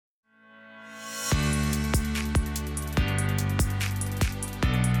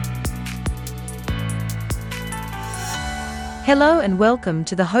Hello and welcome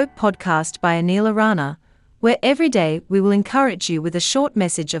to the Hope Podcast by Anil Arana, where every day we will encourage you with a short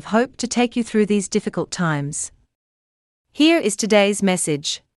message of hope to take you through these difficult times. Here is today's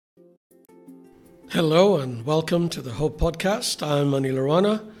message. Hello and welcome to the Hope Podcast. I'm Anil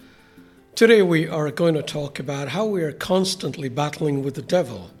Arana. Today we are going to talk about how we are constantly battling with the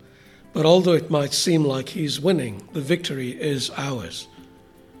devil, but although it might seem like he's winning, the victory is ours.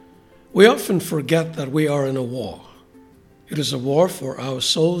 We often forget that we are in a war. It is a war for our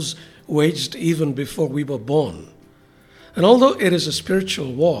souls waged even before we were born. And although it is a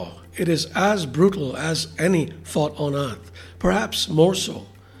spiritual war, it is as brutal as any fought on earth, perhaps more so.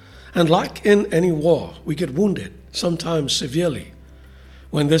 And like in any war, we get wounded, sometimes severely.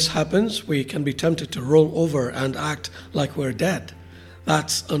 When this happens, we can be tempted to roll over and act like we're dead.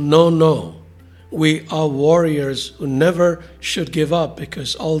 That's a no-no. We are warriors who never should give up,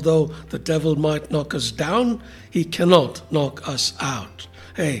 because although the devil might knock us down, he cannot knock us out.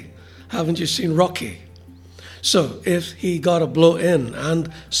 Hey, haven't you seen Rocky? So if he got a blow in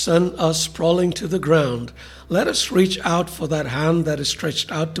and sent us sprawling to the ground, let us reach out for that hand that is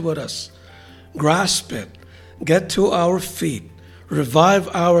stretched out toward us. Grasp it, get to our feet, revive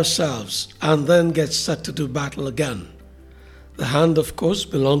ourselves, and then get set to do battle again. The hand, of course,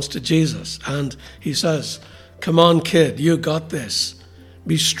 belongs to Jesus, and he says, "Come on, kid, you got this.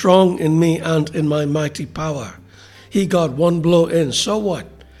 Be strong in me and in my mighty power." He got one blow in, so what?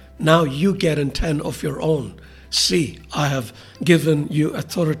 Now you get in 10 of your own. See, I have given you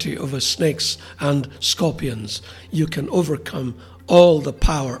authority over snakes and scorpions. You can overcome all the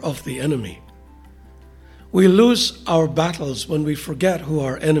power of the enemy. We lose our battles when we forget who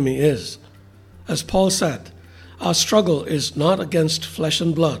our enemy is. As Paul said, our struggle is not against flesh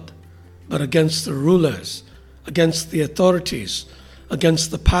and blood, but against the rulers, against the authorities,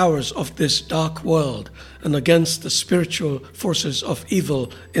 against the powers of this dark world, and against the spiritual forces of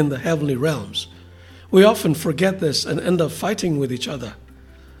evil in the heavenly realms. We often forget this and end up fighting with each other.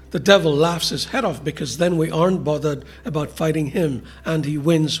 The devil laughs his head off because then we aren't bothered about fighting him, and he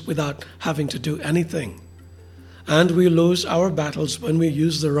wins without having to do anything. And we lose our battles when we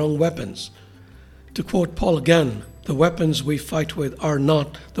use the wrong weapons. To quote Paul again, the weapons we fight with are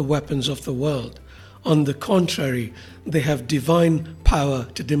not the weapons of the world. On the contrary, they have divine power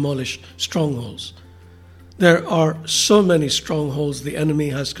to demolish strongholds. There are so many strongholds the enemy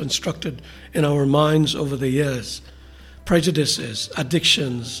has constructed in our minds over the years. Prejudices,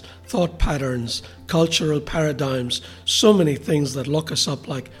 addictions, thought patterns, cultural paradigms, so many things that lock us up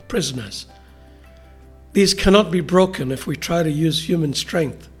like prisoners. These cannot be broken if we try to use human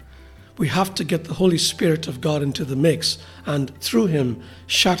strength. We have to get the Holy Spirit of God into the mix and through him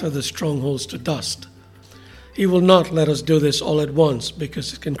shatter the strongholds to dust. He will not let us do this all at once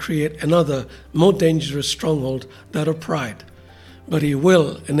because it can create another more dangerous stronghold, that of pride. But he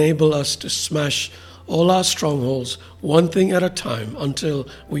will enable us to smash all our strongholds one thing at a time until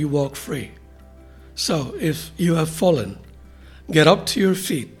we walk free. So if you have fallen, get up to your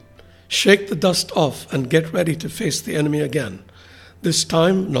feet, shake the dust off, and get ready to face the enemy again. This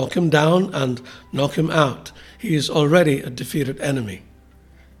time, knock him down and knock him out. He is already a defeated enemy.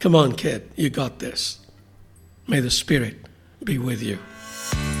 Come on, kid, you got this. May the Spirit be with you.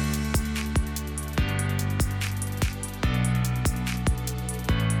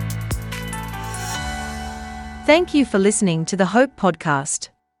 Thank you for listening to the Hope Podcast.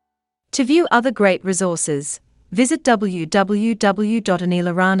 To view other great resources, visit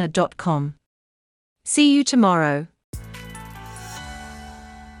www.anilarana.com. See you tomorrow.